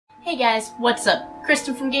Hey guys, what's up?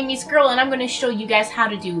 Kristen from Game Meets Girl, and I'm going to show you guys how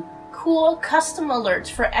to do cool custom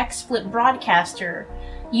alerts for Xsplit Broadcaster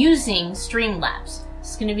using Streamlabs.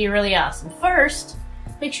 This is going to be really awesome. First,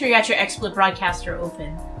 make sure you got your Xsplit Broadcaster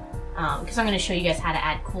open, because I'm going to show you guys how to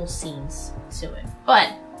add cool scenes to it.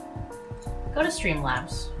 But, go to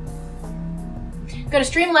Streamlabs. Go to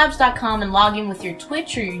streamlabs.com and log in with your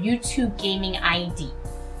Twitch or your YouTube gaming ID.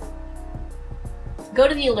 Go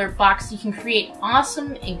to the alert box. You can create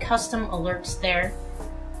awesome and custom alerts there.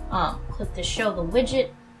 Click to show the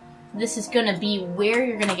widget. This is going to be where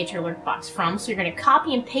you're going to get your alert box from. So you're going to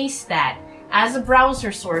copy and paste that as a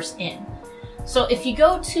browser source in. So if you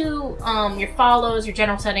go to your follows, your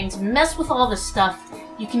general settings, mess with all this stuff,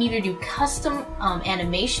 you can either do custom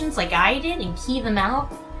animations like I did and key them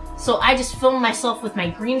out. So I just filmed myself with my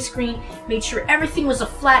green screen, made sure everything was a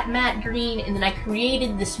flat matte green, and then I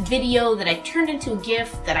created this video that I turned into a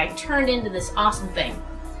GIF that I turned into this awesome thing.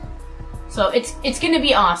 So it's gonna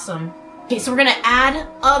be awesome. Okay, so we're gonna add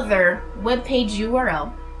other web page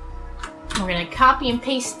URL. We're gonna copy and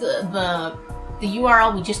paste the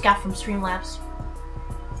URL we just got from Streamlabs.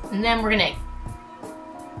 And then we're gonna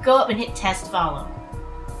go up and hit test follow.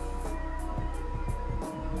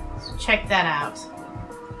 So check that out.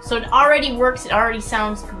 So it already works, it already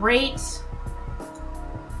sounds great.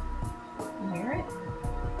 You hear it?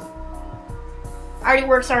 Already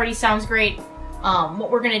works, already sounds great. What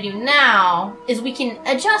we're gonna do now is we can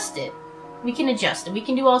adjust it. We can adjust it. We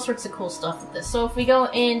can do all sorts of cool stuff with this. So if we go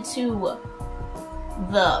into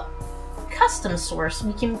the custom source,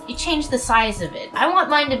 we can change the size of it. I want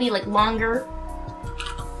mine to be like longer.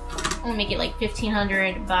 I'm gonna make it like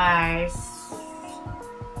 1500 by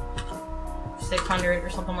 600 or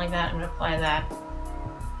something like that. I'm going to apply that.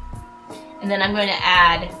 And then I'm going to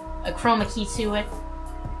add a chroma key to it,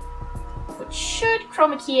 which should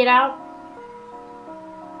chroma key it out.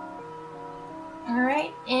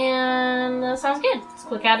 Alright, and that sounds good. Let's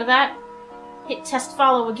click out of that. Hit test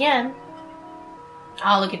follow again.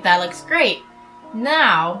 Oh, look at that. Looks great.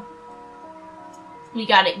 Now, we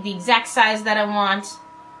got it the exact size that I want,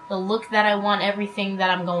 the look that I want, everything that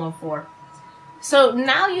I'm going for. So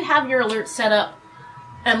now you have your alert set up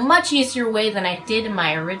in a much easier way than I did in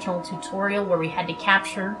my original tutorial where we had to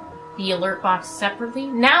capture the alert box separately.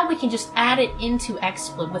 Now we can just add it into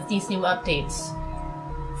Xsplit with these new updates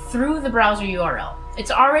through the browser URL. It's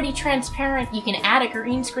already transparent. You can add a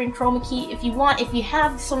green screen chroma key if you want. If you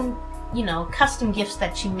have some, custom GIFs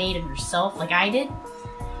that you made of yourself like I did.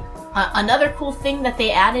 Another cool thing that they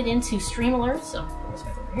added into Stream Alerts, so let's go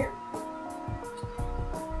over here,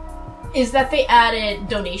 is that they added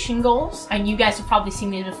donation goals, and you guys have probably seen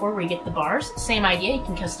these before where you get the bars. Same idea, you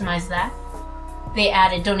can customize that. They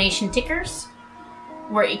added donation tickers,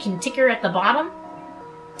 where you can ticker at the bottom.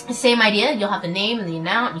 Same idea, you'll have the name and the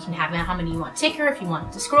amount, you can have how many you want ticker, if you want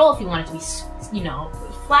it to scroll, if you want it to be,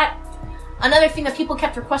 flat. Another thing that people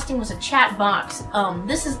kept requesting was a chat box.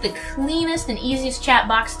 This is the cleanest and easiest chat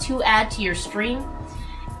box to add to your stream.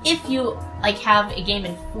 If you have a game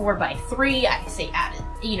in 4x3, I say add it.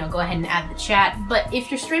 Go ahead and add the chat. But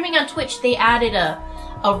if you're streaming on Twitch, they added a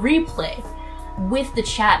replay with the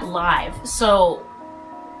chat live. So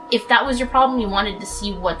if that was your problem, you wanted to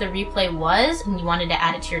see what the replay was, and you wanted to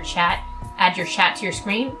add it to your chat, add your chat to your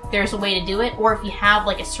screen, there's a way to do it. Or if you have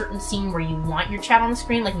a certain scene where you want your chat on the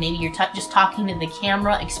screen, like maybe you're just talking to the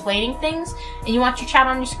camera explaining things, and you want your chat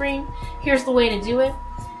on your screen, here's the way to do it.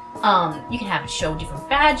 You can have it show different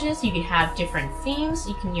badges, you can have different themes,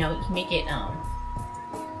 you can make it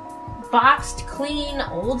boxed, clean,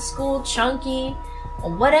 old school, chunky,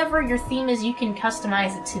 whatever your theme is, you can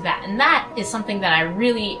customize it to that. And that is something that I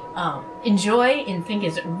really enjoy and think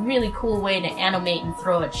is a really cool way to animate and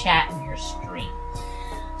throw a chat in your stream.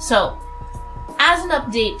 So, as an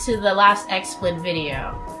update to the last Xsplit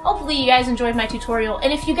video, hopefully you guys enjoyed my tutorial,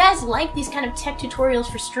 and if you guys like these kind of tech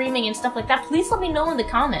tutorials for streaming and stuff like that, please let me know in the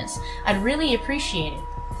comments. I'd really appreciate it.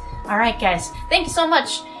 Alright guys, thank you so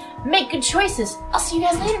much. Make good choices. I'll see you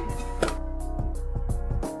guys later.